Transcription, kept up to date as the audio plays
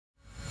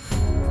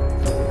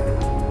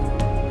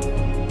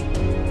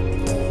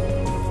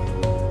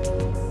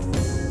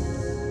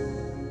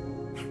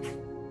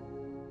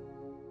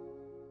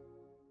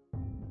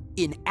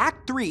In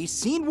Act 3,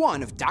 Scene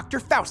 1 of Dr.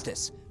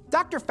 Faustus,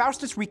 Dr.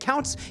 Faustus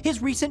recounts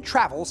his recent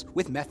travels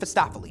with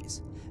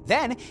Mephistopheles.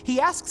 Then,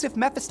 he asks if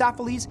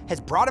Mephistopheles has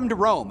brought him to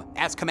Rome,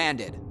 as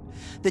commanded.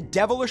 The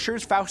devil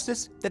assures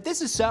Faustus that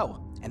this is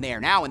so, and they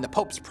are now in the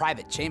Pope's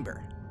private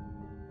chamber.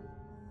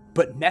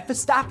 But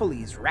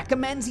Mephistopheles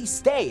recommends he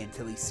stay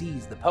until he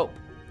sees the Pope,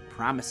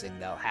 promising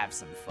they'll have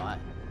some fun.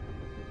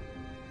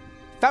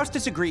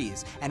 Faustus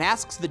agrees and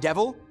asks the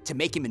devil to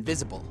make him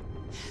invisible.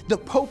 The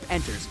Pope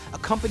enters,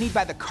 accompanied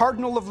by the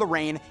Cardinal of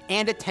Lorraine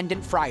and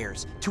attendant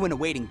friars, to an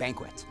awaiting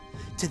banquet.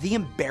 To the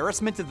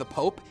embarrassment of the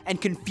Pope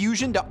and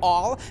confusion to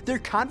all, their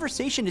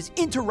conversation is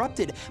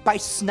interrupted by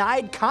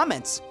snide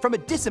comments from a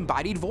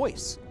disembodied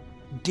voice.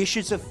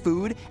 Dishes of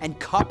food and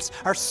cups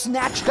are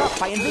snatched up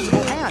by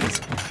invisible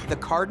hands. The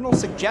Cardinal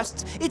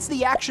suggests it's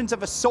the actions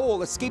of a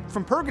soul escaped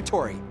from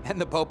purgatory,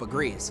 and the Pope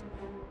agrees.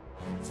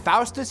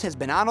 Faustus has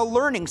been on a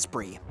learning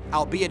spree,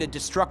 albeit a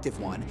destructive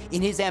one,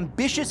 in his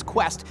ambitious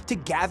quest to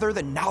gather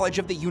the knowledge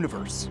of the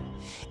universe.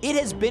 It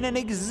has been an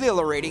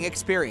exhilarating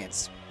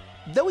experience.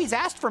 Though he's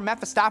asked for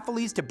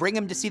Mephistopheles to bring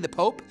him to see the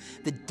Pope,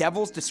 the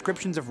devil's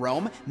descriptions of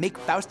Rome make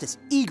Faustus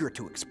eager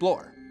to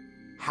explore.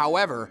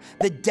 However,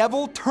 the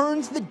devil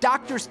turns the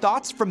doctor's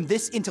thoughts from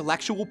this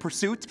intellectual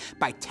pursuit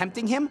by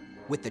tempting him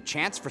with the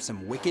chance for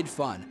some wicked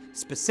fun,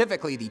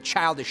 specifically the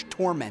childish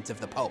torment of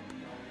the Pope.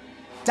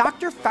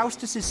 Dr.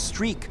 Faustus's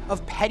streak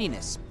of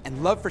pettiness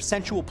and love for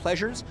sensual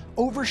pleasures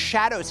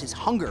overshadows his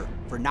hunger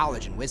for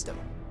knowledge and wisdom.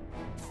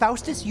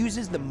 Faustus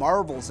uses the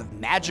marvels of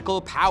magical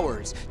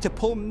powers to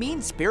pull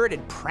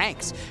mean-spirited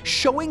pranks,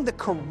 showing the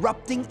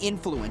corrupting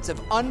influence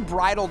of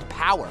unbridled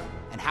power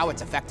and how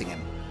it's affecting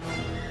him.